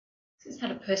This is how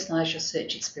to personalise your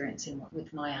search experience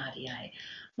with MyRDA.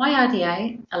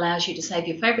 MyRDA allows you to save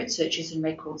your favourite searches and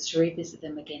records to revisit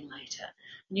them again later.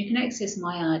 And you can access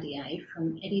MyRDA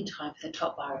from any time from the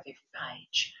top bar of every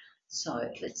page. So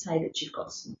let's say that you've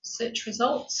got some search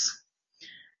results.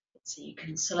 So you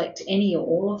can select any or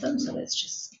all of them. So let's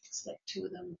just select two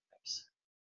of them.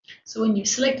 So when you've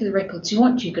selected the records you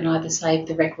want, you can either save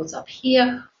the records up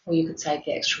here or you could save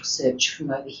the actual search from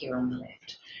over here on the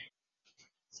left.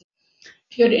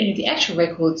 If you go to any of the actual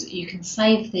records, you can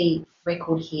save the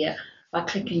record here by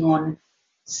clicking on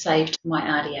Save to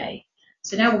MyRDA.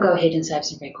 So now we'll go ahead and save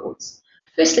some records.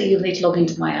 Firstly, you'll need to log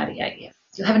into MyRDA here.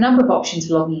 You'll have a number of options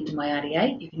for logging into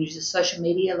MyRDA. You can use a social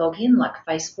media login like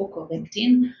Facebook or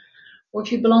LinkedIn, or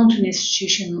if you belong to an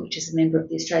institution which is a member of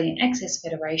the Australian Access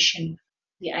Federation,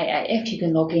 the AAF, you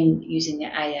can log in using the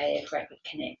AAF Rapid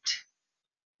Connect.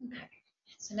 Okay.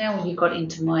 So now when you've got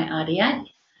into MyRDA,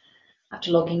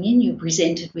 after logging in, you're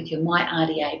presented with your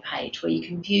MyRDA page where you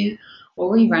can view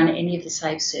or rerun any of the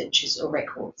saved searches or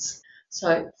records.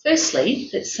 So firstly,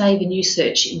 let's save a new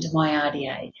search into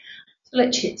MyRDA. So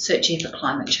let's hit search here for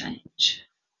climate change.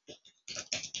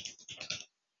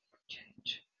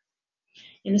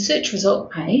 In the search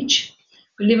result page,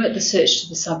 we limit the search to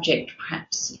the subject,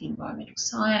 perhaps environmental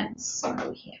science, so we have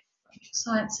environmental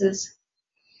sciences,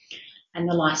 and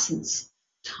the license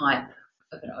type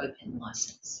of an open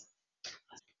license.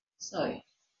 So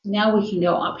now we can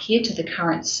go up here to the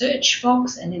current search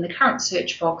box, and in the current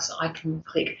search box I can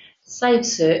click Save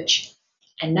Search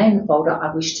and name the folder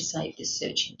I wish to save this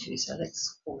search into. So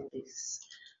let's call this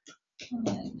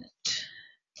Climate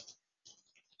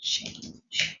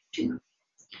Change 2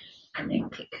 and then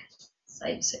click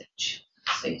Save Search.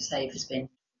 So your save has been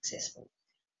successful.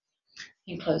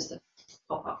 And close the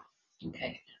pop-up.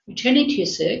 Okay. Returning to your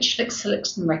search, let's select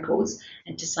some records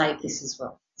and to save this as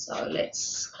well. So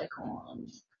let's click on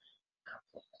a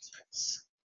couple of those.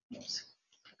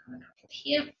 Click on a couple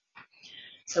here.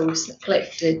 So we've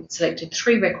selected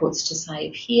 3 records to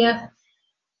save here.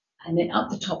 And then up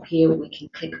the top here we can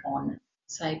click on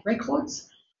Save Records.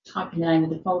 Type in the name of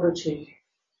the folder to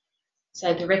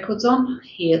save the records on.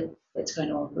 Here, let's go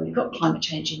to we've got climate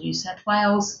change in New South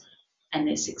Wales, and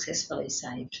they're successfully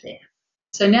saved there.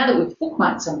 So now that we've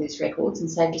bookmarked some of these records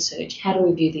and saved a search, how do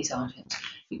we view these items?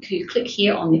 You could click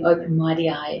here on the Open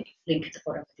MyRDA link at the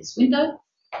bottom of this window,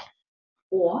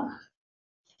 or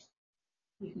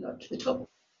you can go to the top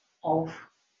of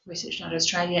Research Data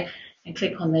Australia and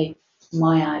click on the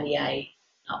MyRDA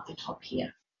up the top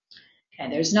here. Okay,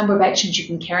 there's a number of actions you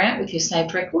can carry out with your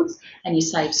saved records and your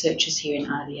saved searches here in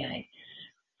RDA.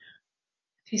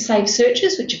 If you save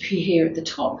searches, which appear here at the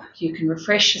top, you can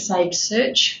refresh a saved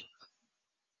search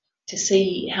to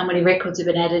see how many records have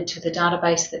been added to the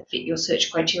database that fit your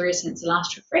search criteria since the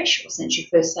last refresh or since you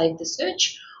first saved the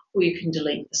search, or you can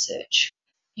delete the search.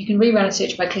 You can rerun a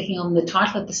search by clicking on the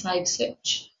title of the saved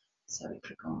search. So we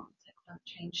click on Climate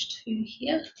Change 2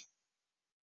 here,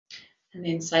 and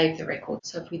then save the record.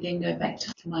 So if we then go back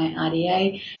to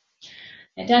MyRDA,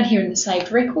 and down here in the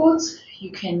saved records,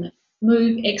 you can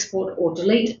move, export or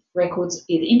delete records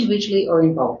either individually or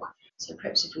in bulk. So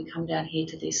perhaps if we come down here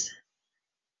to this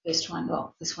first one,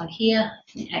 well, this one here,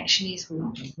 the action is we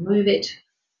want to move it.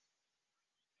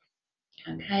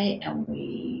 Okay, and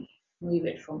we move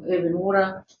it from urban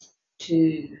water to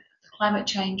the climate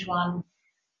change one,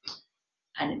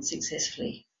 and it's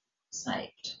successfully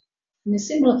saved. In a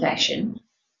similar fashion,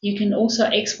 you can also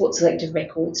export selected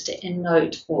records to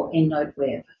EndNote or EndNote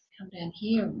Web. Come down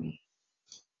here and we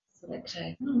select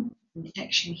an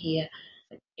action here,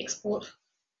 export,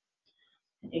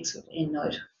 and export to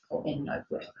EndNote or EndNote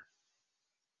Web.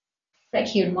 Back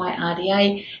here in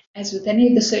MyRDA, as with any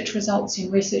of the search results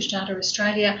in Research Data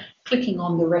Australia, clicking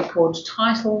on the record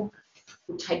title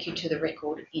will take you to the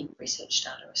record in Research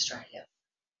Data Australia.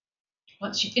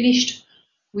 Once you've finished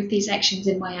with these actions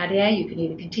in MyRDA, you can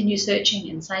either continue searching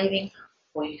and saving,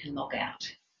 or you can log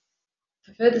out.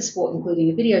 For further support, including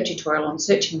a video tutorial on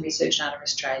searching Research Data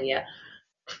Australia,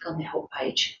 click on the help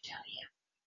page down here.